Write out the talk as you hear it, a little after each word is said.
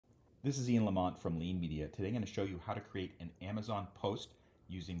This is Ian Lamont from Lean Media. Today I'm going to show you how to create an Amazon post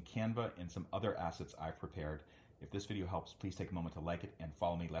using Canva and some other assets I've prepared. If this video helps, please take a moment to like it and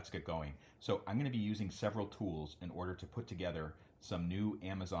follow me. Let's get going. So I'm going to be using several tools in order to put together some new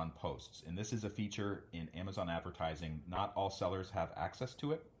Amazon posts. And this is a feature in Amazon advertising. Not all sellers have access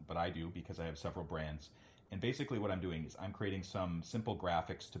to it, but I do because I have several brands. And basically what I'm doing is I'm creating some simple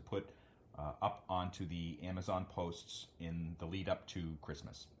graphics to put up onto the Amazon posts in the lead up to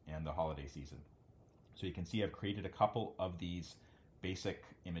Christmas and the holiday season. So you can see I've created a couple of these basic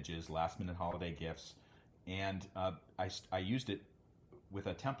images, last minute holiday gifts, and I used it with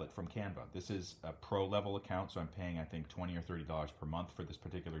a template from Canva. This is a pro level account, so I'm paying I think $20 or $30 per month for this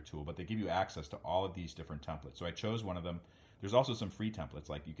particular tool, but they give you access to all of these different templates. So I chose one of them. There's also some free templates,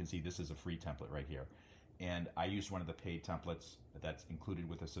 like you can see this is a free template right here. And I used one of the paid templates that's included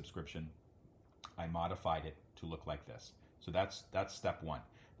with a subscription. I modified it to look like this. So that's step one.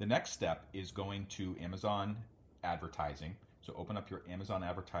 The next step is going to Amazon advertising. So open up your Amazon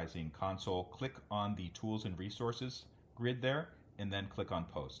advertising console, click on the tools and resources grid there, and then click on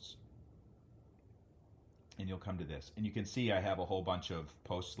posts. And you'll come to this. And you can see I have a whole bunch of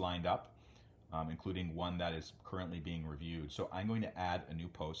posts lined up, including one that is currently being reviewed. So I'm going to add a new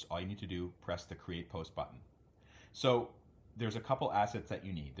post. All you need to do, press the Create Post button. So there's a couple assets that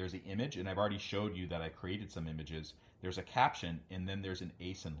you need. There's the image, and I've already showed you that I created some images. There's a caption, and then there's an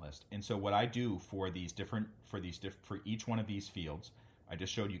ASIN list. And so what I do for each one of these fields, I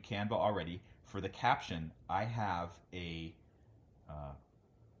just showed you Canva already. For the caption, I have a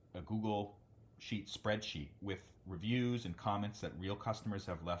Google Sheet spreadsheet with reviews and comments that real customers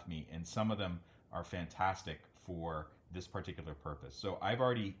have left me, and some of them are fantastic for this particular purpose. So I've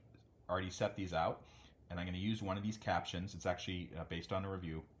already set these out. And I'm going to use one of these captions. It's actually based on a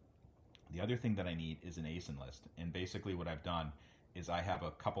review. The other thing that I need is an ASIN list. And basically what I've done is I have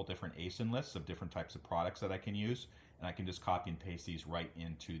a couple different ASIN lists of different types of products that I can use. And I can just copy and paste these right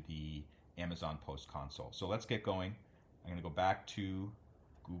into the Amazon Post console. So let's get going. I'm going to go back to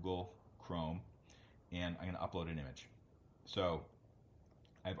Google Chrome and I'm going to upload an image. So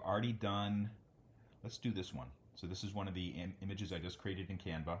I've already done, let's do this one. So this is one of the images I just created in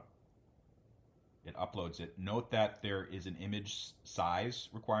Canva. It uploads it. Note that there is an image size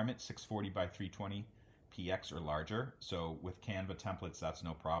requirement, 640 by 320 px or larger. So with Canva templates, that's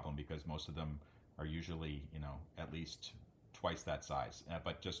no problem because most of them are usually, at least twice that size.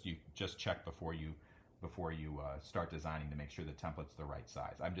 But just check before you start designing to make sure the template's the right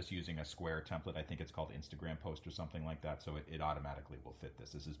size. I'm just using a square template. I think it's called Instagram post or something like that. So it automatically will fit this.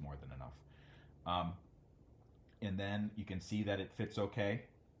 This is more than enough. And then you can see that it fits okay.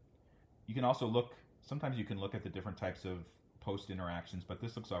 You can also look, sometimes you can look at the different types of post interactions, but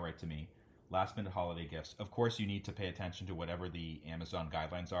this looks all right to me. Last minute holiday gifts. Of course, you need to pay attention to whatever the Amazon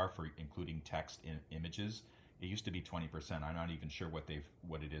guidelines are for including text in images. It used to be 20%. I'm not even sure what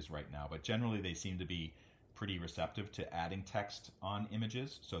it is right now, but generally they seem to be pretty receptive to adding text on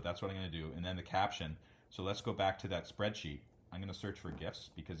images. So that's what I'm going to do. And then the caption. So let's go back to that spreadsheet. I'm going to search for gifts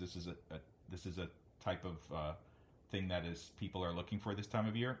because this is a type of thing that is people are looking for this time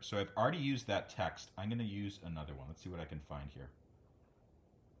of year. So I've already used that text. I'm going to use another one. Let's see what I can find here.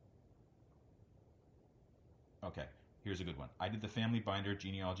 Okay, here's a good one. I did the family binder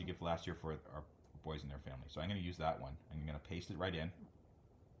genealogy gift last year for our boys and their family. So I'm going to use that one. I'm going to paste it right in.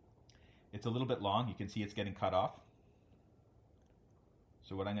 It's a little bit long. You can see it's getting cut off.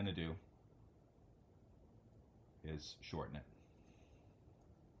 So what I'm going to do is shorten it.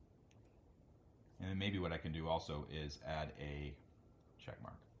 And then maybe what I can do also is add a check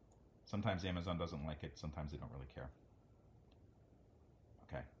mark. Sometimes Amazon doesn't like it, sometimes they don't really care.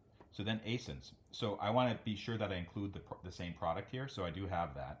 Okay, so then ASINs. So I want to be sure that I include the same product here, so I do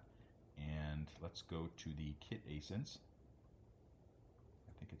have that. And let's go to the kit ASINs.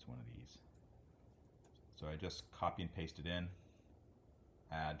 I think it's one of these. So I just copy and paste it in,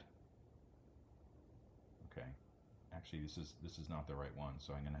 add. Okay, actually this is not the right one,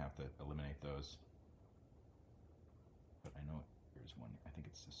 so I'm going to have to eliminate those. But I know there's one. I think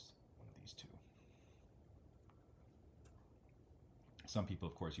it's just one of these two. Some people,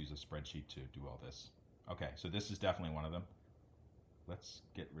 of course, use a spreadsheet to do all this. Okay, so this is definitely one of them. Let's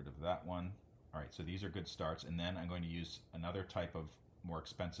get rid of that one. All right, so these are good starts. And then I'm going to use another type of more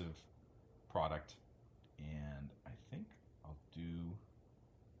expensive product. And I think I'll do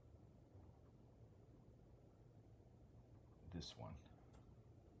this one.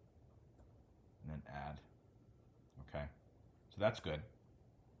 And then add. Okay, so that's good.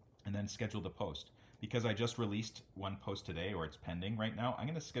 And then schedule the post. Because I just released one post today, or it's pending right now, I'm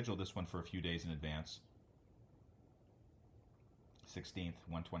going to schedule this one for a few days in advance. 16th,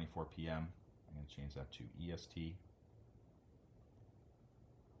 1:24 p.m. I'm going to change that to EST.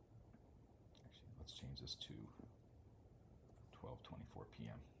 Actually, let's change this to 12:24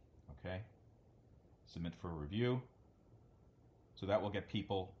 p.m. Okay. Submit for review. So that will get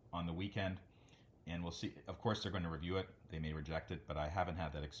people on the weekend, and we'll see. Of course, they're going to review it. They may reject it, but I haven't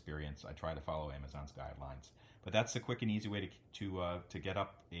had that experience. I try to follow Amazon's guidelines. But that's the quick and easy way to get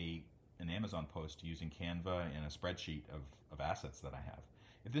up an Amazon post using Canva and a spreadsheet of assets that I have.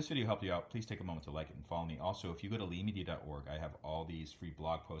 If this video helped you out, please take a moment to like it and follow me. Also, if you go to leanmedia.org, I have all these free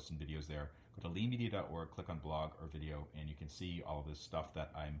blog posts and videos there. Go to leanmedia.org, click on blog or video, and you can see all of this stuff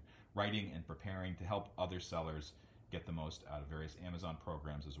that I'm writing and preparing to help other sellers get the most out of various Amazon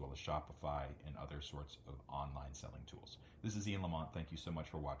programs, as well as Shopify and other sorts of online selling tools. This is Ian Lamont. Thank you so much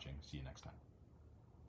for watching. See you next time.